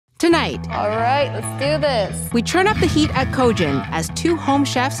Tonight, all right, let's do this. we turn up the heat at Kōjin as two home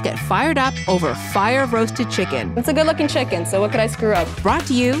chefs get fired up over fire-roasted chicken. It's a good-looking chicken, so what could I screw up? Brought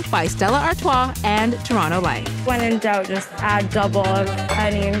to you by Stella Artois and Toronto Life. When in doubt, just add double of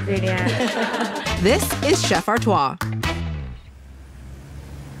any ingredient. This is Chef Artois.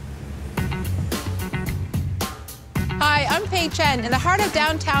 Hi, I'm Pei Chen in the heart of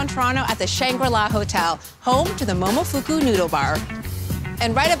downtown Toronto at the Shangri-La Hotel, home to the Momofuku Noodle Bar.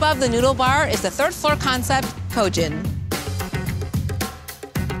 And right above the noodle bar is the third-floor concept, Kōjin.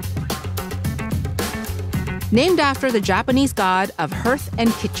 Named after the Japanese god of hearth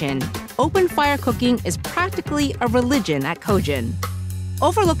and kitchen, open fire cooking is practically a religion at Kōjin.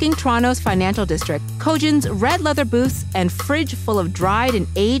 Overlooking Toronto's financial district, Kōjin's red leather booths and fridge full of dried and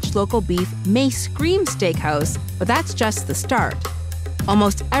aged local beef may scream steakhouse, but that's just the start.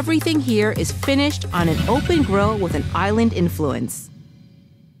 Almost everything here is finished on an open grill with an island influence.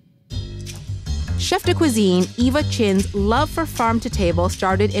 Chef de cuisine Eva Chin's love for farm-to-table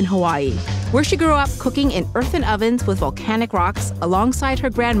started in Hawaii, where she grew up cooking in earthen ovens with volcanic rocks alongside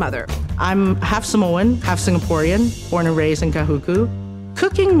her grandmother. I'm half Samoan, half Singaporean, born and raised in Kahuku.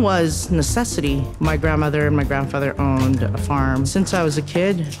 Cooking was necessity. My grandmother and my grandfather owned a farm. Since I was a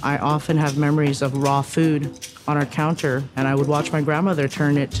kid, I often have memories of raw food on our counter, and I would watch my grandmother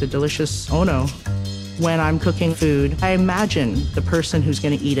turn it to delicious ono. When I'm cooking food, I imagine the person who's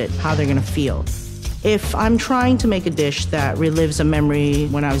going to eat it, how they're going to feel. If I'm trying to make a dish that relives a memory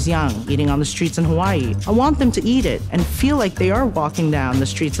when I was young, eating on the streets in Hawaii, I want them to eat it and feel like they are walking down the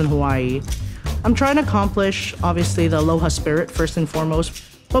streets in Hawaii. I'm trying to accomplish, obviously, the aloha spirit first and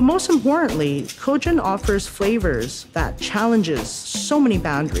foremost, but most importantly, Kōjin offers flavors that challenges so many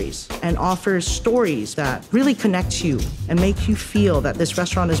boundaries and offers stories that really connect you and make you feel that this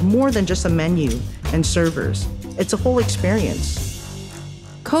restaurant is more than just a menu and servers. It's a whole experience.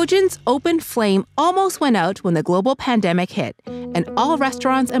 Kōjin's open flame almost went out when the global pandemic hit, and all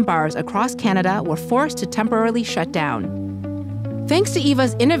restaurants and bars across Canada were forced to temporarily shut down. Thanks to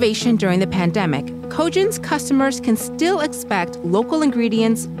Eva's innovation during the pandemic, Kōjin's customers can still expect local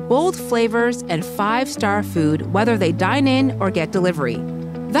ingredients, bold flavors, and five-star food, whether they dine in or get delivery.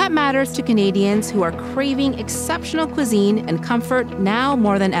 That matters to Canadians who are craving exceptional cuisine and comfort now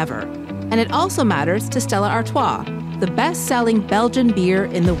more than ever. And it also matters to Stella Artois, the best-selling Belgian beer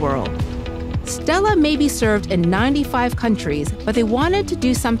in the world. Stella may be served in 95 countries, but they wanted to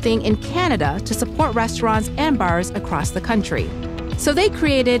do something in Canada to support restaurants and bars across the country. So they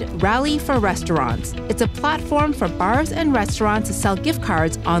created Rally for Restaurants. It's a platform for bars and restaurants to sell gift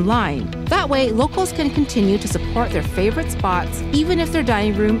cards online. That way, locals can continue to support their favorite spots, even if their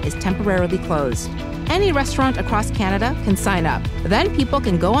dining room is temporarily closed. Any restaurant across Canada can sign up. Then people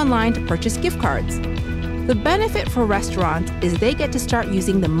can go online to purchase gift cards. The benefit for restaurants is they get to start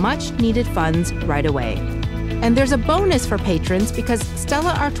using the much-needed funds right away. And there's a bonus for patrons because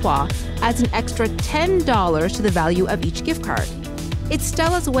Stella Artois adds an extra $10 to the value of each gift card. It's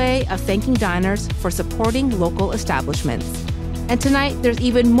Stella's way of thanking diners for supporting local establishments. And tonight, there's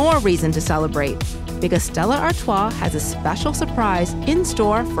even more reason to celebrate because Stella Artois has a special surprise in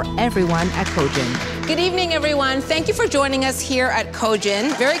store for everyone at Kōjin. Good evening, everyone. Thank you for joining us here at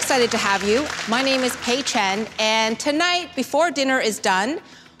Kōjin. Very excited to have you. My name is Pei Chen, and tonight, before dinner is done,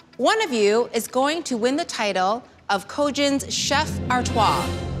 one of you is going to win the title of Kōjin's Chef Artois.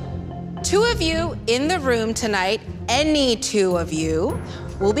 Two of you in the room tonight, any two of you,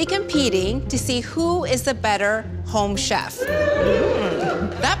 will be competing to see who is the better home chef.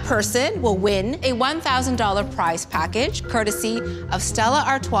 That person will win a $1,000 prize package, courtesy of Stella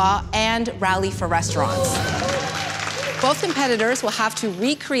Artois and Rally for Restaurants. Both competitors will have to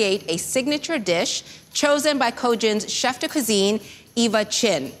recreate a signature dish chosen by Kōjin's chef de cuisine, Eva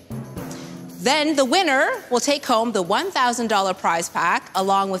Chin. Then the winner will take home the $1,000 prize pack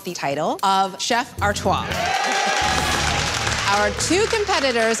along with the title of Chef Artois. Our two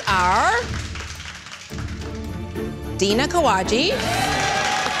competitors are Dina Kawaji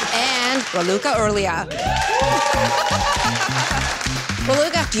and Raluca Urlia.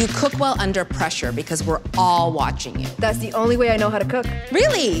 Raluca, do you cook well under pressure? Because we're all watching you. That's the only way I know how to cook.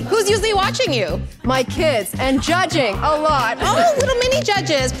 Really? Who's usually watching you? My kids, and judging a lot. Oh, little mini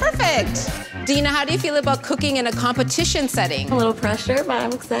judges, perfect. Dina, how do you feel about cooking in a competition setting? A little pressure, but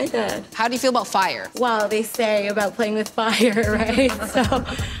I'm excited. How do you feel about fire? Well, they say about playing with fire, right? So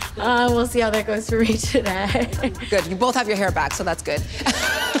we'll see how that goes for me today. Good, you both have your hair back, so that's good.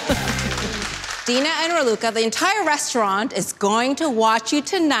 Dina and Raluca, the entire restaurant is going to watch you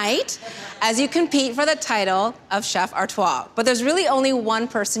tonight as you compete for the title of Chef Artois. But there's really only one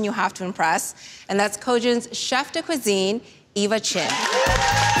person you have to impress, and that's Kōjin's chef de cuisine, Eva Chin.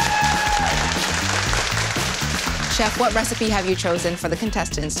 Chef, what recipe have you chosen for the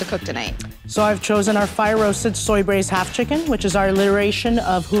contestants to cook tonight? So I've chosen our fire-roasted soy braised half chicken, which is our iteration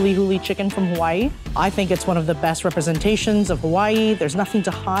of huli huli chicken from Hawaii. I think it's one of the best representations of Hawaii. There's nothing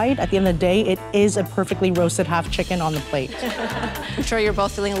to hide. At the end of the day, it is a perfectly roasted half chicken on the plate. I'm sure you're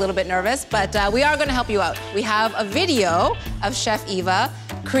both feeling a little bit nervous, but we are gonna help you out. We have a video of Chef Eva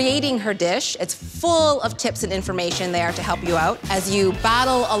creating her dish. It's full of tips and information there to help you out as you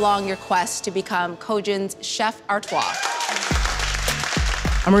battle along your quest to become Kōjin's Chef Artois.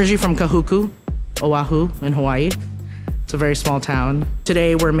 I'm originally from Kahuku, Oahu, in Hawaii. It's a very small town.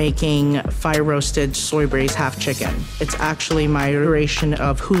 Today we're making fire-roasted soy braised half chicken. It's actually my iteration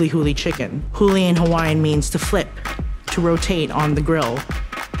of huli huli chicken. Huli in Hawaiian means to flip, to rotate on the grill.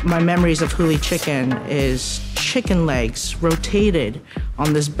 My memories of huli chicken is chicken legs rotated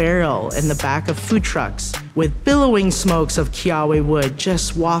on this barrel in the back of food trucks with billowing smokes of kiawe wood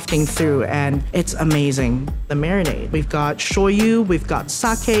just wafting through, and it's amazing. The marinade. We've got shoyu, we've got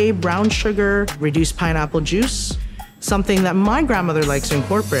sake, brown sugar, reduced pineapple juice. Something that my grandmother likes to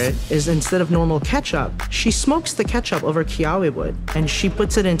incorporate is instead of normal ketchup, she smokes the ketchup over kiawe wood and she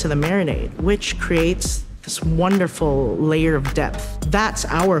puts it into the marinade, which creates this wonderful layer of depth. That's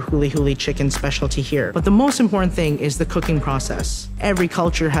our huli huli chicken specialty here. But the most important thing is the cooking process. Every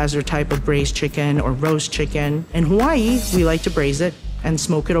culture has their type of braised chicken or roast chicken. In Hawaii, we like to braise it and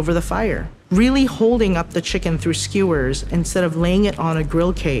smoke it over the fire. Really holding up the chicken through skewers instead of laying it on a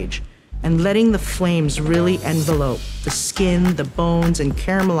grill cage and letting the flames really envelope the skin, the bones, and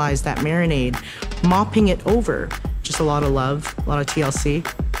caramelize that marinade, mopping it over. Just a lot of love, a lot of TLC.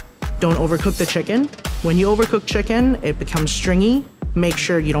 Don't overcook the chicken. When you overcook chicken, it becomes stringy. Make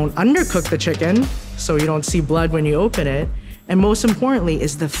sure you don't undercook the chicken so you don't see blood when you open it. And most importantly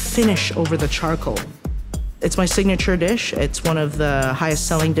is the finish over the charcoal. It's my signature dish. It's one of the highest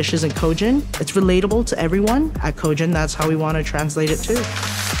selling dishes in Kōjin. It's relatable to everyone at Kōjin. That's how we want to translate it too.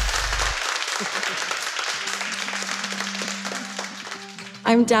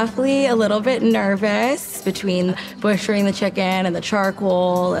 I'm definitely a little bit nervous between butchering the chicken and the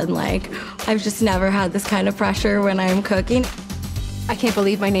charcoal, and I've just never had this kind of pressure when I'm cooking. I can't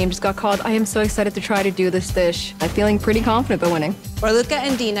believe my name just got called. I am so excited to try to do this dish. I'm feeling pretty confident about winning. For Luca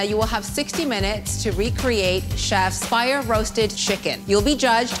and Dina, you will have 60 minutes to recreate Chef's fire-roasted chicken. You'll be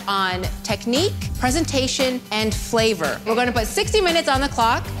judged on technique, presentation, and flavor. We're gonna put 60 minutes on the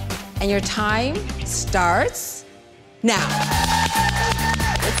clock, and your time starts now.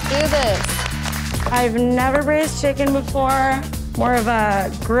 Let's do this. I've never braised chicken before. More of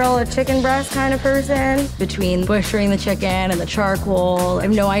a grill a chicken breast kind of person. Between butchering the chicken and the charcoal, I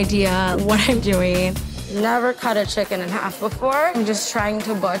have no idea what I'm doing. Never cut a chicken in half before. I'm just trying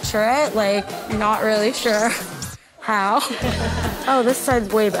to butcher it, not really sure how. Oh, this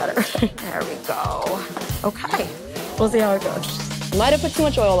side's way better. There we go. Okay, we'll see how it goes. Might have put too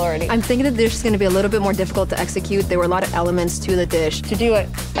much oil already. I'm thinking the dish is going to be a little bit more difficult to execute. There were a lot of elements to the dish. To do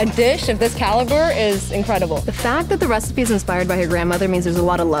a dish of this caliber is incredible. The fact that the recipe is inspired by her grandmother means there's a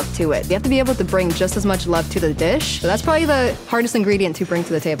lot of love to it. You have to be able to bring just as much love to the dish. So that's probably the hardest ingredient to bring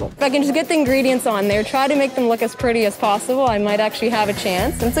to the table. If I can just get the ingredients on there, try to make them look as pretty as possible, I might actually have a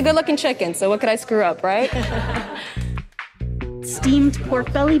chance. And it's a good-looking chicken, so what could I screw up, right? Steamed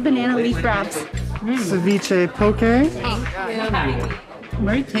pork belly banana leaf wraps. Ceviche poke.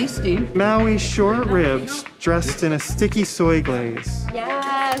 Very tasty. Maui short ribs dressed in a sticky soy glaze.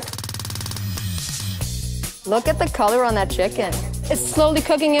 Yes! Look at the color on that chicken. It's slowly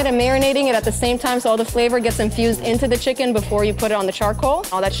cooking it and marinating it at the same time so all the flavor gets infused into the chicken before you put it on the charcoal.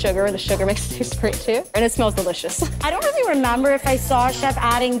 All that sugar, the sugar makes it taste great too. And it smells delicious. I don't really remember if I saw Chef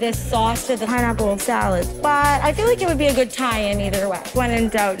adding this sauce to the pineapple salad, but I feel like it would be a good tie-in either way. When in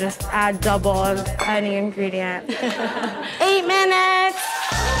doubt, just add double of any ingredient. 8 minutes!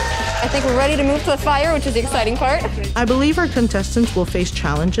 I think we're ready to move to the fire, which is the exciting part. I believe our contestants will face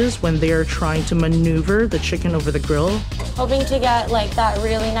challenges when they are trying to maneuver the chicken over the grill Hoping to get that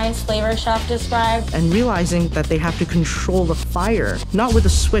really nice flavor Chef described. and realizing that they have to control the fire, not with a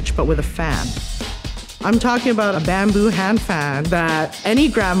switch, but with a fan. I'm talking about a bamboo hand fan that any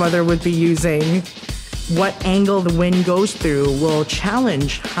grandmother would be using. What angle the wind goes through will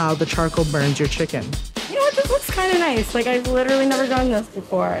challenge how the charcoal burns your chicken. You know what, this looks kind of nice. I've literally never done this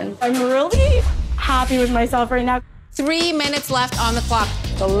before, and I'm really happy with myself right now. 3 minutes left on the clock.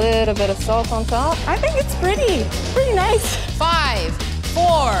 A little bit of salt on top. I think it's pretty nice. 5,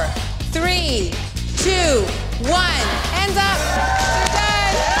 4, 3, 2, 1. Hands up. You're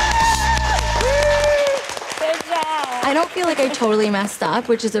done. Good job. I don't feel like I totally messed up,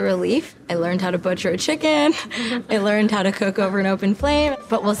 which is a relief. I learned how to butcher a chicken. I learned how to cook over an open flame,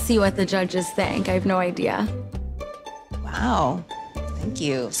 but we'll see what the judges think. I have no idea. Wow. Thank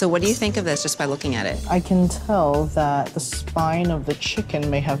you. So what do you think of this just by looking at it? I can tell that the spine of the chicken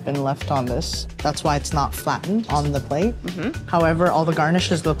may have been left on this. That's why it's not flattened on the plate. However, all the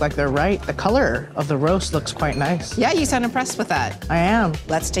garnishes look like they're right. The color of the roast looks quite nice. Yeah, you sound impressed with that. I am.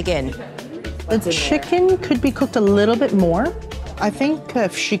 Let's dig in. The chicken could be cooked a little bit more. I think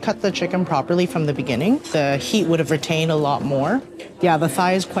if she cut the chicken properly from the beginning, the heat would have retained a lot more. Yeah, the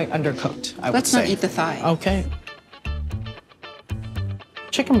thigh is quite undercooked, I would say. Let's not eat the thigh. Okay.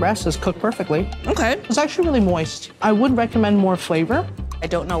 Chicken breast is cooked perfectly. Okay. It's actually really moist. I would recommend more flavor. I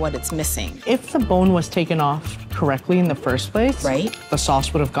don't know what it's missing. If the bone was taken off correctly in the first place, right, the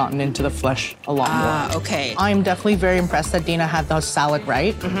sauce would have gotten into the flesh a lot more. Okay. I'm definitely very impressed that Dina had the salad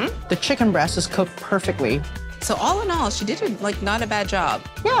right. The chicken breast is cooked perfectly. So all in all, she did not a bad job.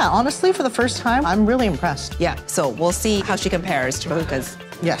 Yeah, honestly, for the first time, I'm really impressed. Yeah, so we'll see how she compares to Maluka's.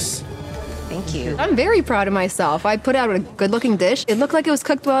 Yes. Thank you. I'm very proud of myself. I put out a good-looking dish. It looked like it was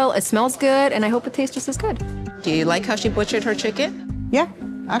cooked well, it smells good, and I hope it tastes just as good. Do you like how she butchered her chicken? Yeah,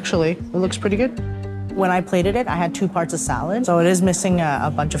 actually, it looks pretty good. When I plated it, I had 2 parts of salad, so it is missing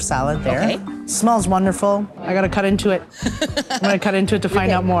a bunch of salad there. Okay. Smells wonderful. I gotta cut into it. I'm gonna cut into it to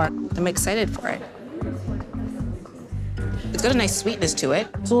find out more. I'm excited for it. It's got a nice sweetness to it.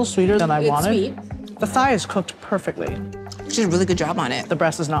 It's a little sweeter than I wanted. Sweet. The thigh is cooked perfectly. She did a really good job on it. The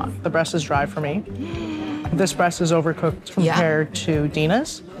breast is not. The breast is dry for me. This breast is overcooked compared to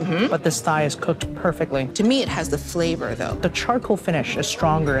Dina's, but this thigh is cooked perfectly. To me, it has the flavor, though. The charcoal finish is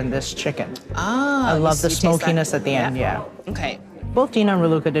stronger in this chicken. Ah, I love the smokiness at the end, yeah. Okay. Both Dina and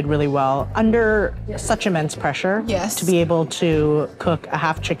Raluca did really well under such immense pressure to be able to cook a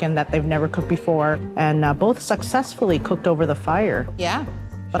half chicken that they've never cooked before, and both successfully cooked over the fire. Yeah.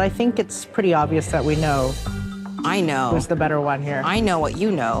 But I think it's pretty obvious that we know I know. who's the better one here. I know what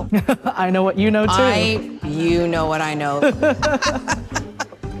you know. I know what you know, too. You know what I know.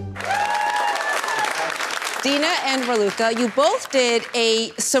 Dina and Raluca, you both did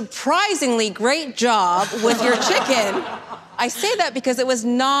a surprisingly great job with your chicken. I say that because it was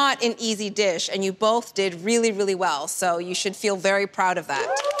not an easy dish, and you both did really, really well, so you should feel very proud of that.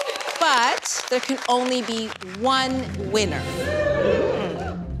 But there can only be one winner.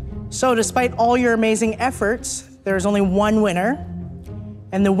 So despite all your amazing efforts, there's only one winner.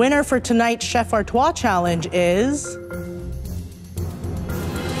 And the winner for tonight's Chef Artois challenge is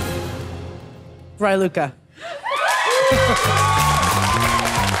Raluca.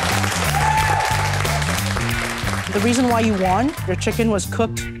 The reason why you won, your chicken was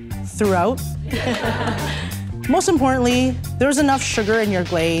cooked throughout. Most importantly, there was enough sugar in your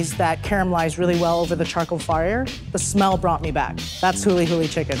glaze that caramelized really well over the charcoal fire. The smell brought me back. That's Huli Huli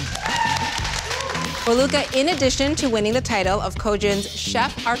chicken. Raluca, in addition to winning the title of Kōjin's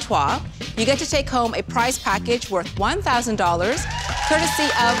Chef Artois, you get to take home a prize package worth $1,000, courtesy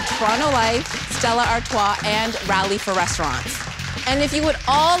of Toronto Life, Stella Artois, and Rally for Restaurants. And if you would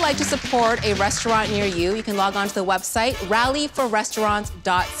all like to support a restaurant near you, you can log on to the website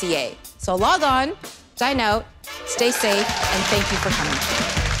rallyforrestaurants.ca. So log on, dine out, stay safe, and thank you for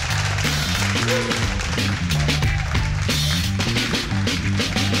coming.